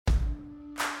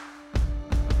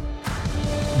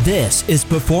This is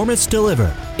Performance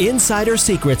Delivered, Insider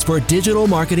Secrets for Digital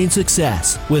Marketing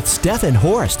Success with Stefan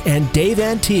Horst and Dave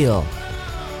Antil.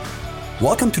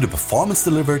 Welcome to the Performance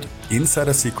Delivered,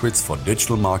 Insider Secrets for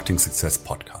Digital Marketing Success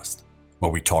podcast, where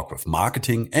we talk with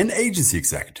marketing and agency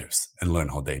executives and learn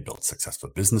how they build successful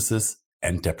businesses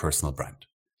and their personal brand.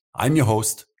 I'm your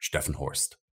host, Stefan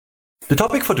Horst. The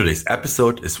topic for today's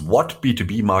episode is what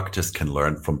B2B marketers can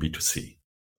learn from B2C.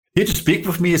 Here to speak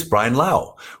with me is Brian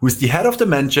Lau, who is the head of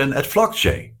demand gen at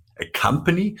FlockJ, a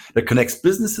company that connects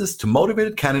businesses to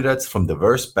motivated candidates from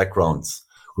diverse backgrounds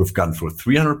who have gone through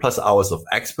 300 plus hours of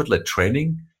expert-led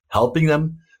training, helping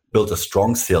them build a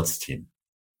strong sales team.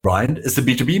 Brian is a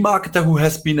B2B marketer who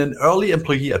has been an early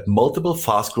employee at multiple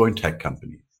fast-growing tech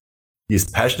companies. He is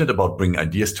passionate about bringing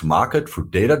ideas to market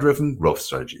through data-driven growth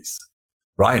strategies.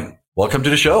 Brian, welcome to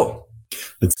the show.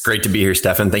 It's great to be here,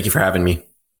 Stefan. Thank you for having me.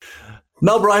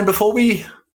 Now, Brian, before we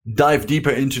dive deeper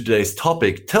into today's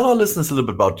topic, tell our listeners a little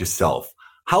bit about yourself.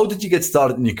 How did you get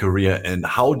started in your career and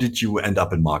how did you end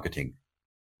up in marketing?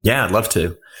 Yeah, I'd love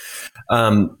to.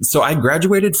 So I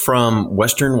graduated from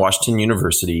Western Washington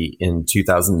University in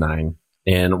 2009.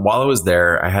 And while I was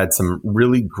there, I had some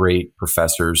really great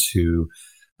professors who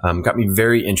got me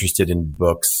very interested in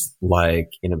books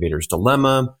like Innovator's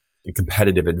Dilemma,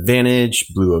 Competitive Advantage,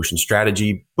 Blue Ocean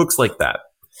Strategy, books like that.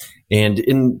 And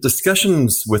in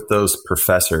discussions with those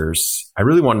professors, I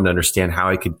really wanted to understand how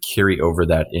I could carry over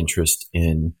that interest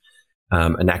in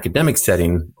an academic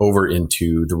setting over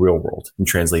into the real world and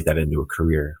translate that into a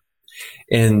career.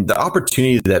 And the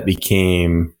opportunity that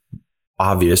became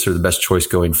obvious, or the best choice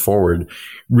going forward,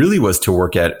 really was to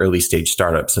work at early stage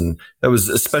startups. And that was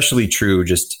especially true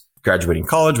just graduating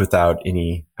college without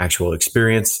any actual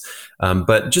experience.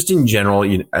 But just in general,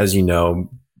 as you know,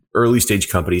 early stage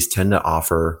companies tend to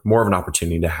offer more of an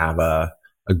opportunity to have a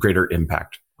greater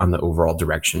impact on the overall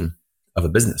direction of a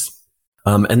business.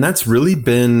 And that's really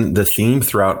been the theme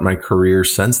throughout my career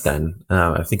since then.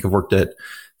 I think I've worked at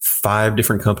 5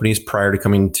 different companies prior to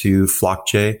coming to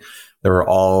FlockJ. They were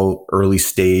all early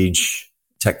stage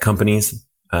tech companies.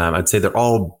 I'd say they're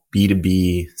all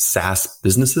B2B SaaS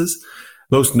businesses.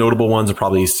 Most notable ones are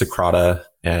probably Socrata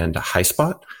and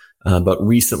HighSpot. But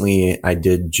recently I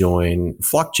did join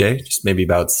FlockJ, just maybe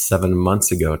about 7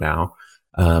 months ago now,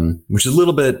 which is a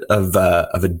little bit of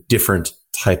a different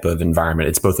type of environment.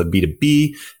 It's both a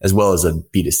B2B as well as a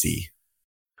B2C.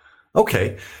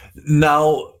 Okay.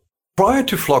 Now, prior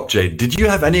to FlockJ, did you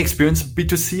have any experience with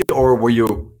B2C or were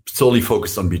you solely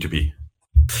focused on B2B?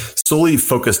 Solely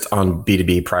focused on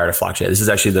B2B prior to FlockJ. This is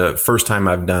actually the first time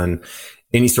I've done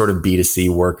any sort of B2C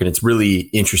work. And it's really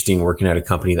interesting working at a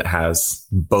company that has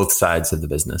both sides of the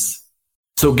business.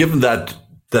 So given that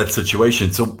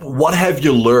situation, so what have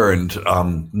you learned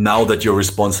now that you're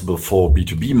responsible for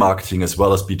B2B marketing as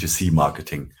well as B2C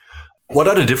marketing? What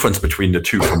are the difference between the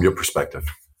two from your perspective?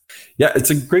 Yeah, it's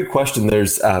a great question.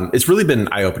 It's really been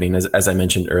eye-opening, as I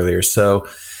mentioned earlier. So,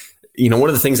 one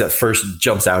of the things that first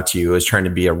jumps out to you as trying to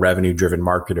be a revenue-driven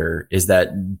marketer is that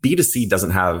B2C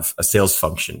doesn't have a sales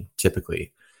function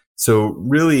typically. So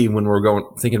really, when we're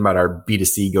thinking about our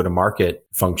B2C go-to-market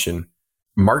function,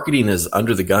 marketing is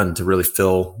under the gun to really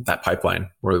fill that pipeline,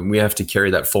 where we have to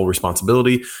carry that full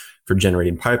responsibility for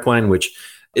generating pipeline, which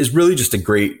is really just a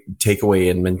great takeaway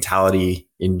in mentality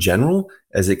in general,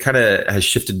 as it kind of has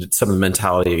shifted some of the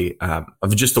mentality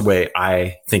of just the way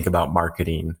I think about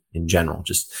marketing in general.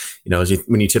 Just,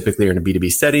 when you typically are in a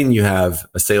B2B setting, you have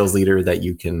a sales leader that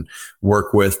you can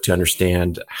work with to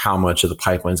understand how much of the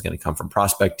pipeline is going to come from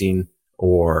prospecting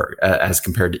or as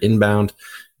compared to inbound.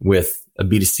 With a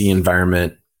B2C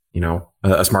environment,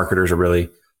 us marketers are really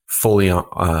fully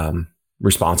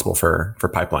responsible for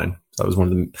pipeline. So that was one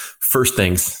of the first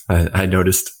things I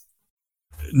noticed.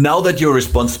 Now that you're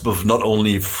responsible not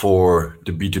only for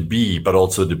the B2B, but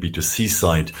also the B2C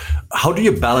side, how do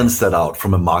you balance that out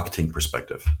from a marketing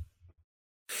perspective?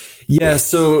 Yeah.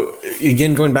 So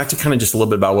again, going back to kind of just a little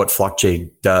bit about what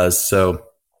FlockJ does. So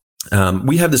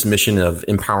we have this mission of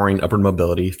empowering upward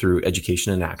mobility through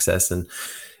education and access. And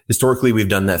historically, we've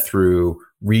done that through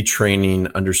retraining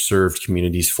underserved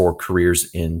communities for careers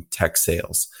in tech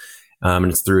sales.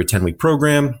 And it's through a 10-week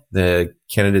program. The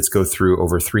candidates go through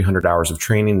over 300 hours of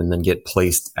training and then get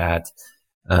placed at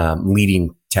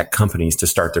leading tech companies to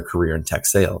start their career in tech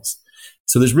sales.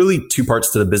 So there's really 2 parts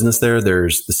to the business there.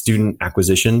 There's the student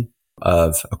acquisition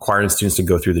of acquiring students to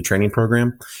go through the training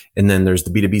program. And then there's the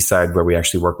B2B side where we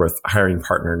actually work with a hiring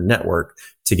partner network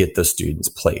to get those students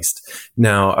placed.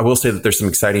 Now, I will say that there's some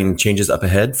exciting changes up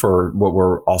ahead for what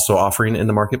we're also offering in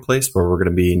the marketplace, where we're going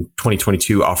to be in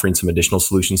 2022 offering some additional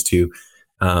solutions to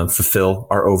fulfill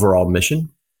our overall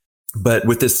mission. But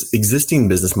with this existing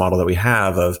business model that we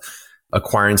have of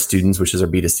acquiring students, which is our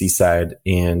B2C side,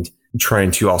 and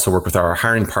trying to also work with our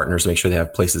hiring partners to make sure they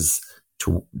have places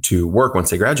to work once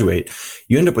they graduate,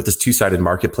 you end up with this two-sided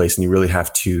marketplace, and you really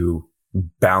have to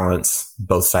balance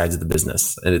both sides of the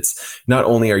business. And it's not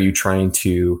only are you trying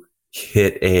to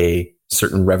hit a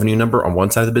certain revenue number on one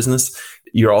side of the business,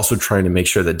 you're also trying to make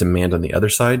sure that demand on the other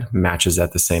side matches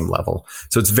at the same level.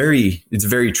 So it's very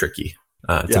tricky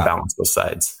to balance both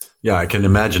sides. Yeah, I can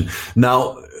imagine.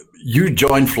 Now, you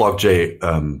joined FlogJ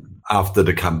after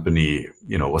the company,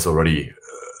 was already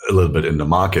a little bit in the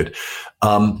market.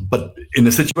 But in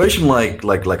a situation like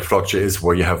FlogJ is,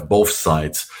 where you have both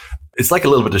sides, it's like a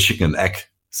little bit of chicken and egg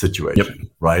situation,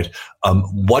 right?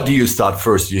 What do you start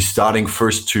first? You're starting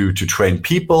first to train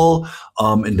people,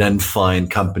 and then find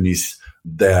companies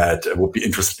that would be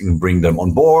interested in bringing them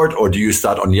on board? Or do you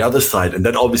start on the other side? And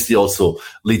that obviously also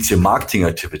leads to marketing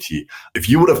activity. If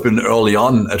you would have been early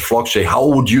on at FlogJ, how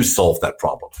would you solve that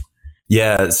problem?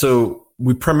 Yeah, so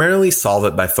we primarily solve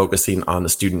it by focusing on the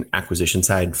student acquisition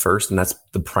side first, and that's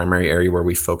the primary area where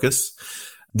we focus.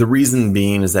 The reason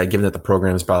being is that given that the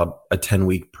program is about a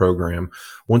 10-week program,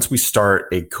 once we start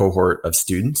a cohort of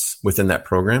students within that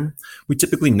program, we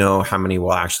typically know how many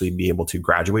will actually be able to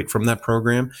graduate from that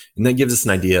program. And that gives us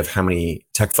an idea of how many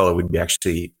tech fellow we'd be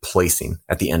actually placing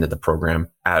at the end of the program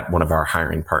at one of our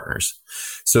hiring partners.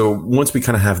 So once we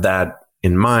kind of have that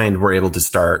in mind, we're able to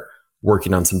start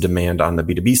working on some demand on the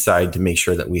B2B side to make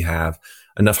sure that we have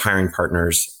enough hiring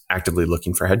partners actively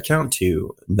looking for headcount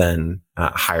to then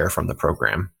hire from the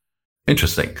program.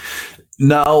 Interesting.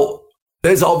 Now,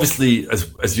 there's obviously,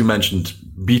 as you mentioned,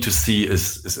 B2C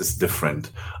is different.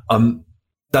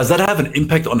 Does that have an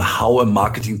impact on how a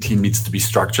marketing team needs to be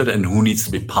structured and who needs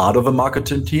to be part of a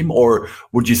marketing team? Or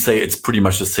would you say it's pretty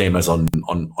much the same as on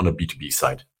a B2B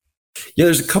side? Yeah,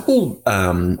 there's a couple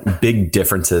big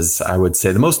differences, I would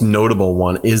say. The most notable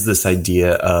one is this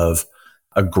idea of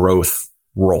a growth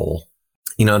role.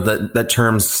 That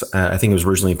term's, I think it was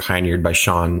originally pioneered by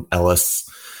Sean Ellis,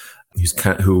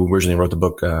 who originally wrote the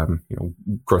book,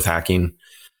 Growth Hacking,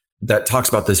 that talks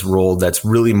about this role that's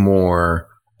really more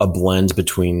a blend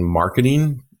between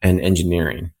marketing and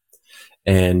engineering.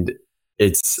 And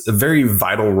it's a very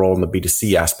vital role in the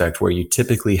B2C aspect, where you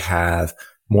typically have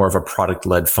more of a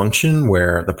product-led function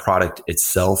where the product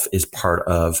itself is part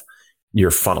of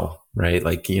your funnel, right?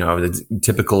 Like, the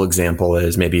typical example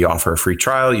is maybe you offer a free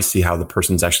trial, you see how the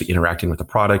person's actually interacting with the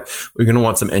product. We're going to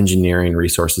want some engineering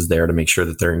resources there to make sure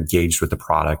that they're engaged with the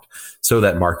product so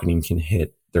that marketing can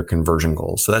hit their conversion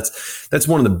goals. So that's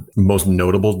one of the most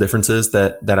notable differences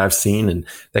that I've seen, and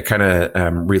that kind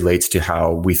of relates to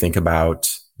how we think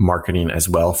about marketing as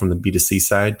well from the B2C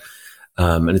side.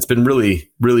 And it's been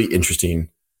really, really interesting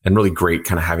and really great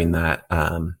kind of having that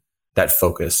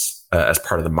focus as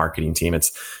part of the marketing team.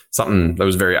 It's something that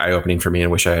was very eye-opening for me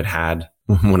and wish I had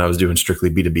when I was doing strictly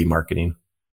B2B marketing.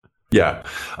 Yeah.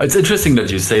 It's interesting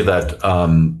that you say that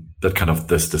that kind of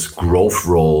this growth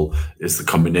role is the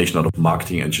combination of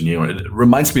marketing and engineering. It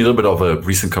reminds me a little bit of a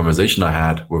recent conversation I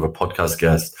had with a podcast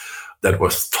guest that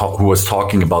who was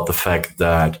talking about the fact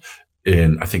that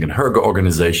in her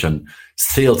organization,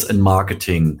 sales and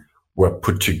marketing were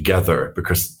put together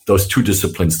because those two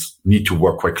disciplines need to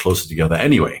work quite closely together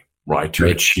anyway, right? To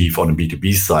achieve on the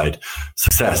B2B side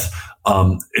success.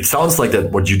 It sounds like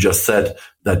that what you just said,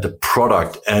 that the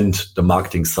product and the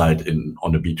marketing side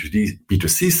on the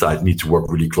B2C side need to work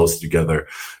really closely together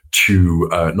to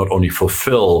not only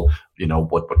fulfill,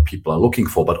 what people are looking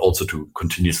for, but also to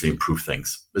continuously improve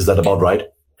things. Is that about right?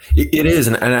 It is.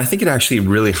 And I think it actually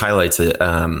really highlights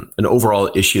an overall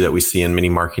issue that we see in many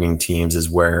marketing teams, is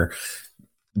where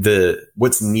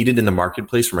what's needed in the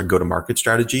marketplace from a go-to-market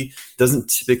strategy doesn't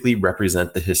typically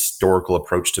represent the historical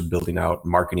approach to building out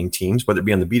marketing teams, whether it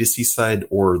be on the B2C side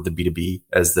or the B2B,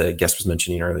 as the guest was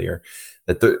mentioning earlier.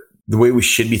 That the way we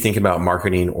should be thinking about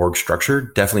marketing org structure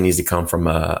definitely needs to come from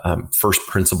a first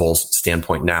principles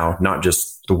standpoint now, not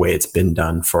just the way it's been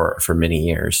done for many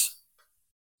years.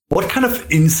 What kind of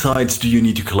insights do you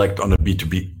need to collect on a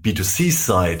B2C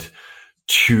side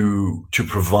to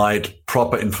provide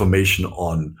proper information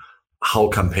on how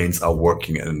campaigns are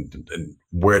working and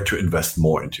where to invest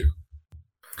more into?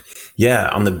 Yeah,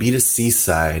 on the B2C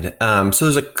side, so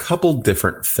there's a couple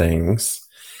different things.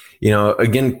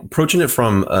 Again, approaching it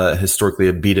from historically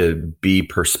a B2B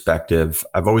perspective,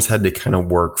 I've always had to kind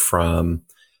of work from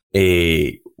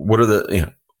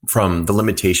from the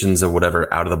limitations of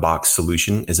whatever out-of-the-box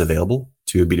solution is available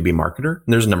to a B2B marketer.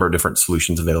 And there's a number of different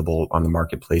solutions available on the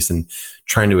marketplace, and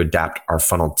trying to adapt our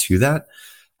funnel to that.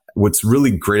 What's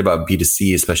really great about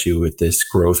B2C, especially with this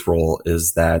growth role,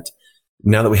 is that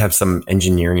now that we have some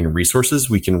engineering resources,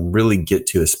 we can really get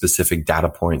to the specific data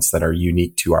points that are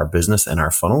unique to our business and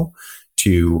our funnel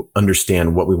to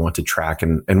understand what we want to track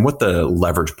and what the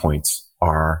leverage points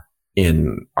are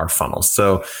in our funnel.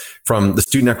 So from the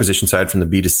student acquisition side, from the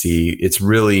B2C, it's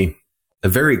really a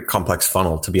very complex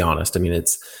funnel, to be honest. I mean,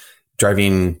 it's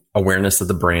driving awareness of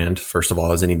the brand, first of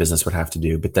all, as any business would have to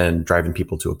do, but then driving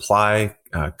people to apply,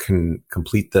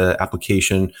 complete the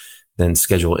application, then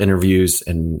schedule interviews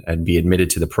and be admitted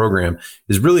to the program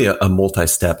is really a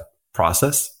multi-step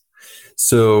process.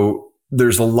 So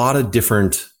there's a lot of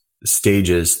different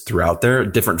stages throughout there,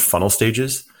 different funnel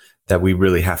stages that we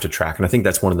really have to track. And I think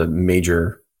that's one of the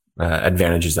major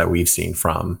advantages that we've seen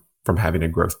from having a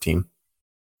growth team.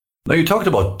 Now, you talked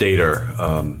about data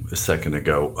a second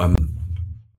ago.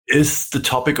 Is the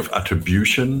topic of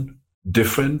attribution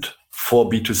different for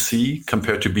B2C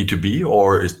compared to B2B,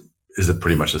 or is it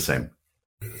pretty much the same?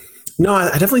 No,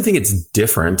 I definitely think it's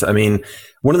different. I mean,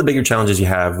 one of the bigger challenges you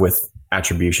have with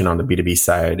attribution on the B2B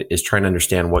side is trying to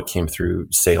understand what came through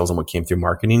sales and what came through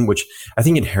marketing, which I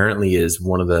think inherently is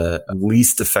one of the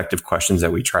least effective questions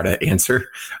that we try to answer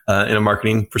in a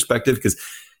marketing perspective, because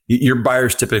your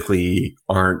buyers typically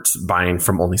aren't buying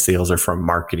from only sales or from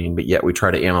marketing, but yet we try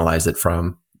to analyze it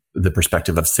from the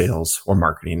perspective of sales or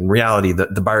marketing. In reality,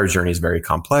 the buyer's journey is very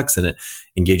complex and it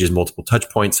engages multiple touch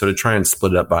points. So to try and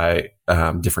split it up by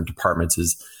different departments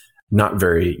is not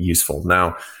very useful.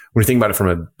 Now, when you think about it from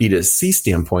a B2C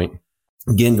standpoint,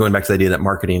 again, going back to the idea that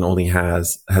marketing only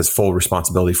has full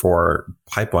responsibility for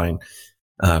pipeline,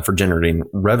 for generating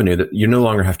revenue, that you no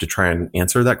longer have to try and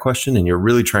answer that question. And you're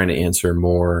really trying to answer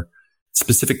more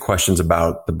specific questions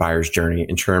about the buyer's journey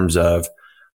in terms of,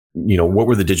 what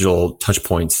were the digital touch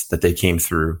points that they came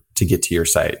through to get to your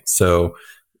site? So,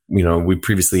 we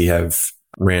previously have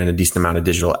ran a decent amount of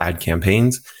digital ad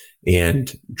campaigns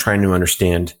and trying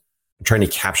to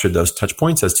capture those touch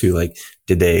points as to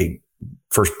did they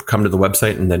first come to the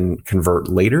website and then convert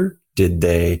later? Did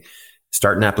they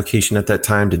start an application at that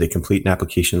time? Did they complete an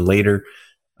application later?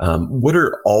 What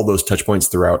are all those touch points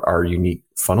throughout our unique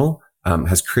funnel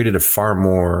has created a far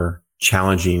more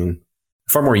challenging,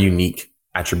 far more unique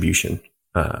attribution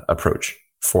approach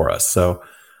for us. So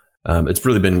it's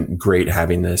really been great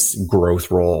having this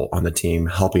growth role on the team,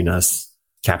 helping us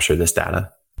capture this data.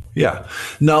 Yeah.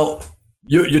 Now,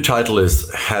 your title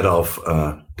is head of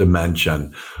demand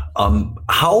gen.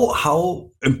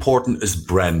 How important is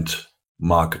brand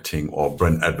marketing or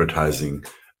brand advertising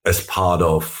as part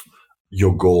of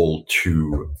your goal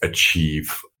to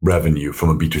achieve revenue from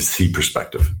a B2C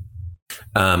perspective?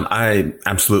 I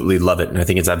absolutely love it. And I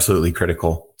think it's absolutely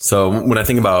critical. So when I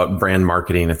think about brand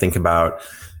marketing, I think about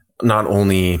not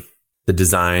only the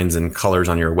designs and colors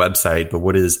on your website, but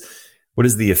what is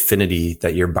the affinity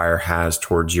that your buyer has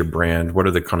towards your brand? What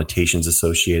are the connotations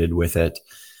associated with it?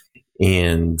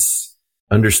 And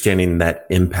understanding that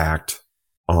impact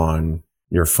on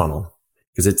your funnel.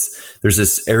 Because there's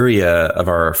this area of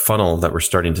our funnel that we're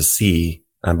starting to see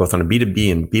both on a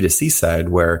B2B and B2C side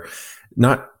where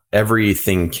not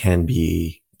everything can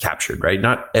be captured, right?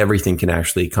 Not everything can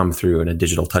actually come through in a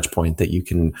digital touch point that you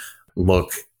can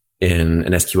look in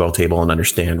an SQL table and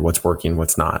understand what's working,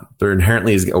 what's not. There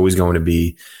inherently is always going to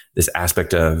be this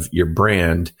aspect of your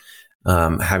brand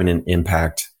having an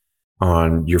impact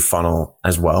on your funnel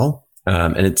as well.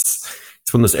 And it's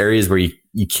one of those areas where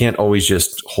you can't always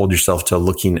just hold yourself to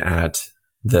looking at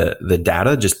the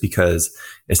data just because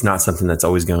it's not something that's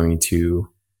always going to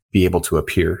be able to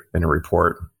appear in a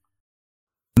report.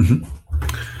 Mm-hmm.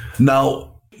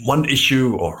 Now, one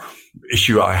issue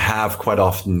I have quite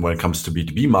often when it comes to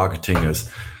B2B marketing is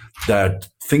that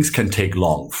things can take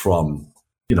long from,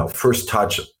 first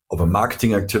touch of a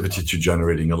marketing activity to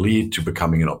generating a lead, to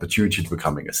becoming an opportunity, to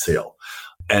becoming a sale.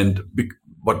 And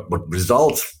what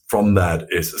results from that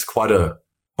is quite a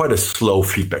slow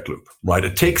feedback loop, right?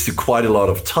 It takes you quite a lot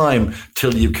of time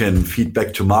till you can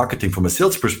feedback to marketing from a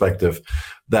sales perspective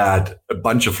that a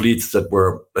bunch of leads that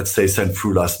were, let's say, sent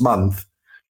through last month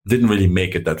didn't really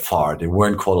make it that far. They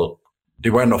weren't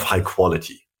of high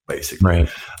quality, basically. Right.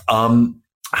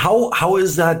 How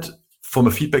is that from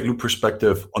a feedback loop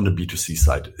perspective on the B2C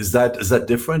side? Is that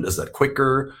different? Is that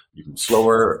quicker, even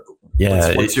slower?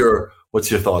 Yeah. What's your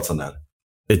thoughts on that?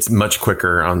 It's much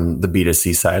quicker on the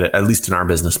B2C side, at least in our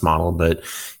business model. But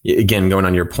again, going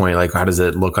on your point, how does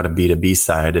it look on a B2B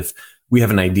side? If we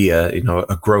have an idea,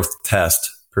 a growth test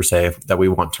per se that we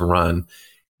want to run,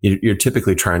 you're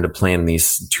typically trying to plan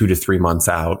these 2 to 3 months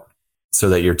out so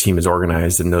that your team is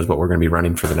organized and knows what we're going to be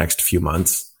running for the next few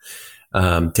months.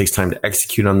 Takes time to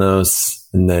execute on those,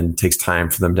 and then takes time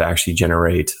for them to actually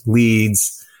generate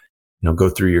leads, go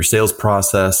through your sales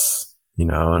process,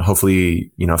 And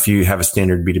hopefully, if you have a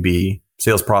standard B2B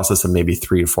sales process of maybe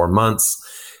 3 to 4 months,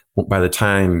 by the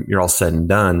time you're all said and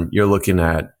done, you're looking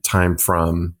at time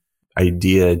from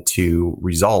idea to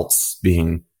results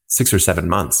being 6 or 7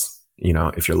 months,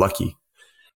 if you're lucky.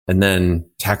 And then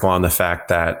tackle on the fact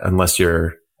that unless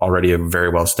you're already a very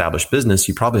well-established business,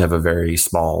 you probably have a very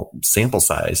small sample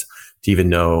size to even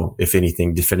know if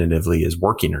anything definitively is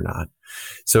working or not.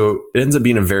 So it ends up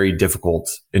being a very difficult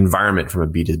environment from a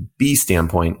B2B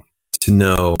standpoint to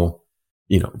know,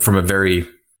 from a very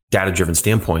data-driven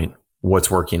standpoint,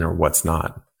 what's working or what's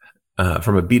not.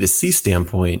 From a B2C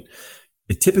standpoint,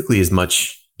 it typically is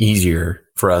much easier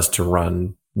for us to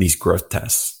run these growth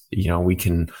tests. We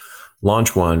can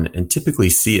launch one and typically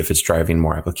see if it's driving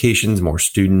more applications, more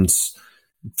students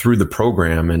through the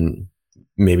program in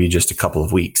maybe just a couple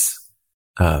of weeks.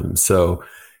 So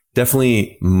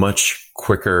definitely much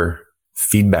quicker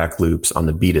feedback loops on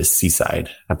the B2C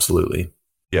side. Absolutely.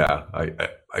 Yeah,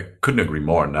 I couldn't agree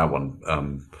more on that one.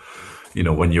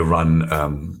 When you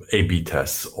run A/B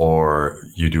tests or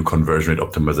you do conversion rate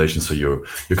optimization, so you're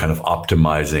kind of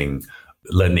optimizing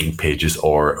landing pages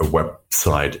or a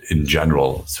website in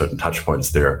general, certain touch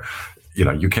points there,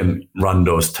 you can run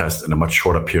those tests in a much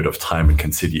shorter period of time and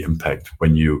can see the impact.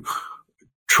 When you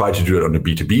try to do it on the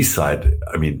B2B side,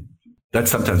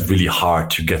 that's sometimes really hard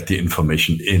to get the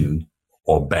information in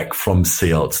or back from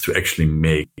sales to actually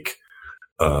make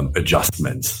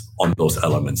adjustments on those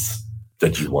elements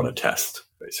that you want to test,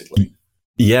 basically.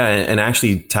 Yeah, and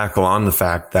actually tackle on the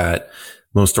fact that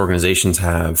most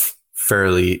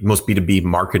B2B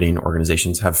marketing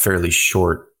organizations have fairly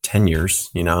short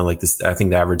tenures, like this. I think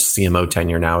the average CMO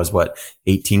tenure now is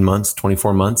 18 months,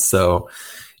 24 months. So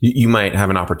you might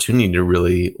have an opportunity to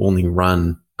really only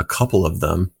run a couple of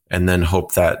them and then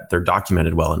hope that they're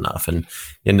documented well enough, and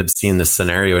you end up seeing this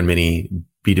scenario in many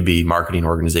B2B marketing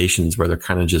organizations where they're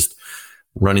kind of just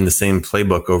running the same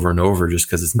playbook over and over just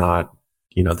because it's not,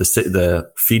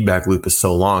 the feedback loop is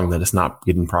so long that it's not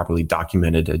getting properly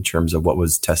documented in terms of what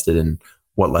was tested and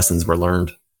what lessons were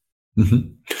learned.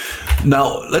 Mm-hmm.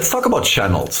 Now, let's talk about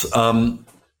channels.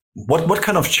 What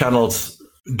kind of channels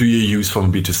do you use from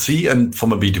a B2C and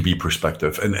from a B2B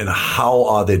perspective, and how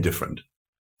are they different?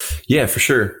 Yeah, for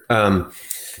sure.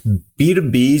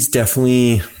 B2B is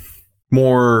definitely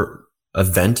more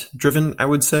event driven, I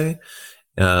would say,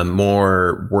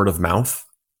 more word of mouth.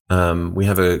 We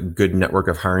have a good network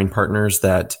of hiring partners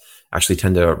that actually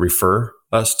tend to refer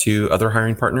us to other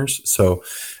hiring partners. So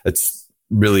it's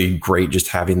really great just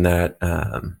having that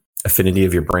affinity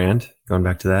of your brand, going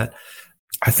back to that.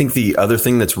 I think the other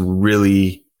thing that's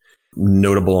really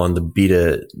notable on the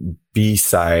B2B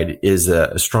side is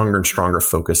a stronger and stronger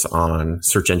focus on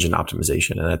search engine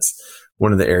optimization. And that's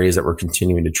one of the areas that we're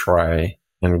continuing to try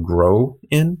and grow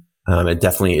in. It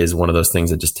definitely is one of those things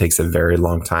that just takes a very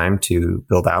long time to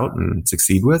build out and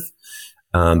succeed with.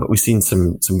 But we've seen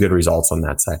some good results on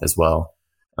that side as well.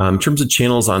 In terms of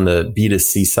channels on the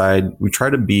B2C side, we try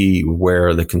to be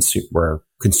where where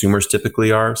consumers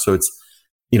typically are. So it's,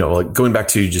 like going back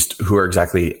to just who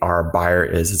exactly our buyer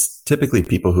is, it's typically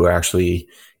people who are actually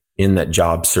in that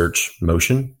job search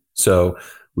motion. So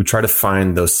we try to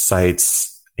find those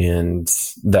sites and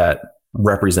that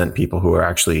represent people who are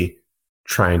actually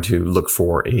trying to look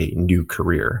for a new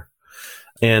career.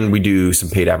 And we do some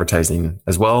paid advertising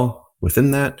as well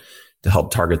within that to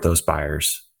help target those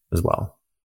buyers as well.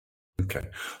 Okay.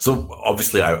 So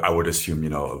obviously I would assume,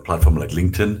 a platform like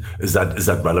LinkedIn, is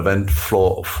that relevant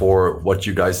for what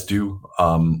you guys do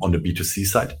on the B2C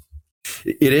side?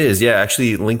 It is. Yeah.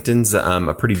 Actually, LinkedIn's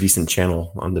a pretty decent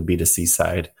channel on the B2C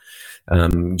side.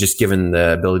 Just given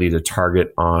the ability to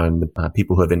target on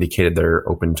people who have indicated they're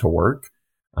open to work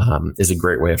is a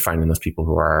great way of finding those people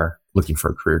who are looking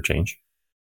for a career change.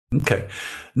 Okay.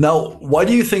 Now, why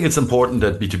do you think it's important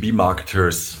that B2B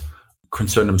marketers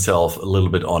concern themselves a little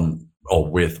bit on or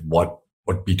with what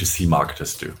B2C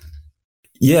marketers do?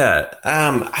 Yeah,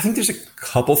 I think there's a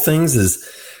couple things.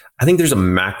 I think there's a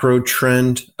macro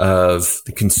trend of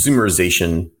the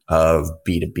consumerization of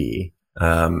B2B.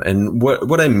 And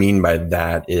what I mean by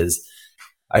that is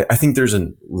I think there's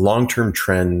a long-term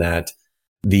trend that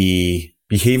the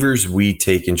behaviors we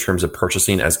take in terms of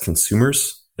purchasing as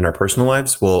consumers in our personal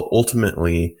lives will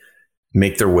ultimately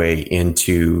make their way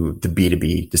into the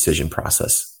B2B decision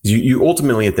process. You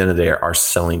ultimately, at the end of the day, are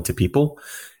selling to people.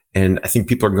 And I think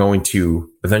people are going to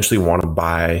eventually want to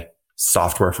buy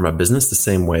software from a business the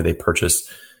same way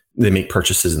they make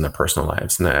purchases in their personal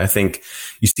lives. And I think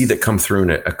you see that come through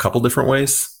in a couple different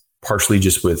ways, partially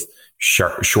just with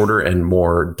shorter and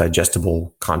more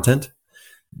digestible content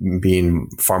being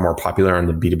far more popular on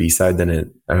the B2B side than it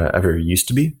ever used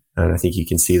to be. And I think you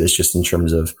can see this just in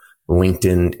terms of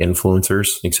LinkedIn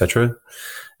influencers, etc.,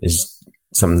 is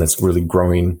something that's really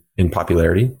growing in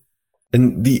popularity.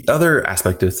 And the other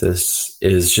aspect of this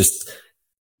is just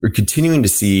we're continuing to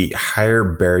see higher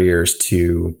barriers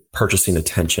to purchasing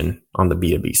attention on the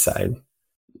B2B side.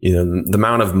 The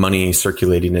amount of money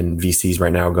circulating in VCs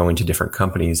right now going to different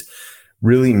companies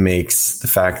really makes the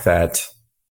fact that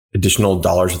additional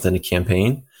dollars within a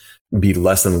campaign be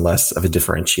less and less of a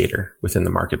differentiator within the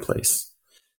marketplace.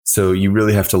 So you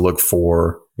really have to look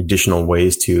for additional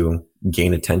ways to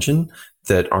gain attention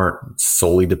that aren't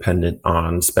solely dependent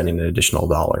on spending an additional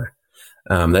dollar.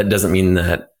 That doesn't mean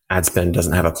that ad spend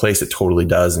doesn't have a place. It totally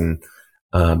does. And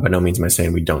by no means am I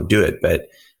saying we don't do it. But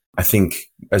I think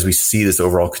as we see this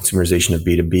overall consumerization of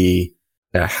B2B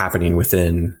happening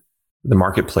within the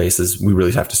marketplaces, we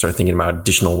really have to start thinking about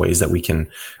additional ways that we can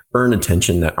earn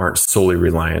attention that aren't solely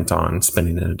reliant on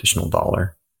spending an additional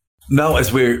dollar. Now,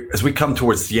 as we come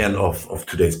towards the end of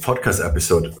today's podcast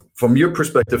episode, from your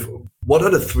perspective, what are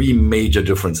the three major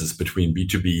differences between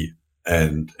B2B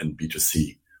and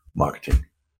B2C marketing?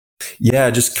 Yeah,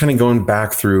 just kind of going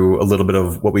back through a little bit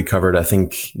of what we covered. I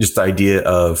think just the idea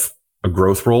of a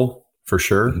growth role for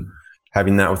sure,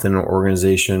 having that within an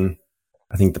organization.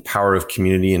 I think the power of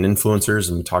community and influencers,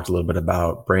 and we talked a little bit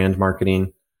about brand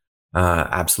marketing,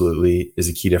 absolutely is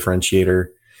a key differentiator.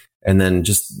 And then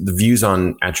just the views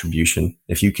on attribution.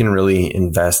 If you can really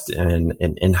invest in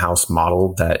an in-house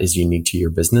model that is unique to your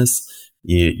business,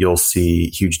 you'll see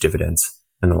huge dividends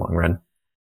in the long run.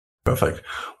 Perfect.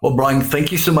 Well, Brian,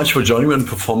 thank you so much for joining me on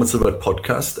Performance Alert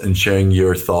podcast and sharing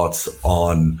your thoughts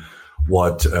on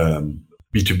what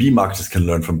B2B marketers can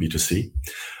learn from B2C.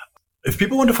 If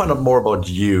people want to find out more about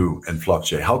you and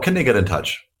FlockJ, how can they get in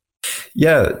touch?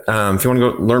 Yeah. If you want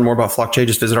to go learn more about FlockJ,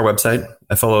 just visit our website,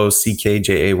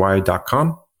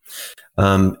 flockjay.com.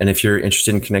 And if you're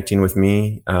interested in connecting with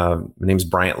me, my name is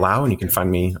Bryant Lau, and you can find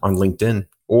me on LinkedIn,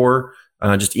 or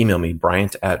just email me,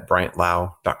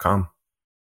 bryant@bryantlau.com.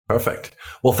 Perfect.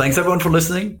 Well, thanks everyone for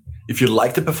listening. If you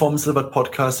like the Performance Alert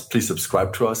podcast, please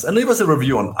subscribe to us and leave us a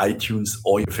review on iTunes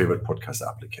or your favorite podcast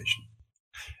application.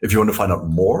 If you want to find out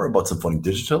more about Symphonic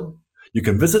Digital, you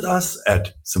can visit us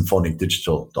at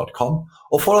symphonicdigital.com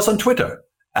or follow us on Twitter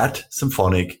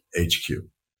 @SymphonicHQ.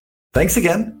 Thanks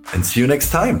again, and see you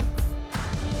next time.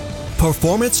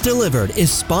 Performance Delivered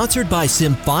is sponsored by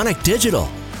Symphonic Digital.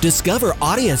 Discover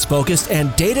audience-focused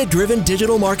and data-driven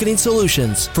digital marketing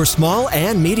solutions for small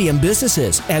and medium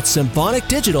businesses at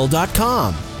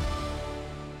symphonicdigital.com.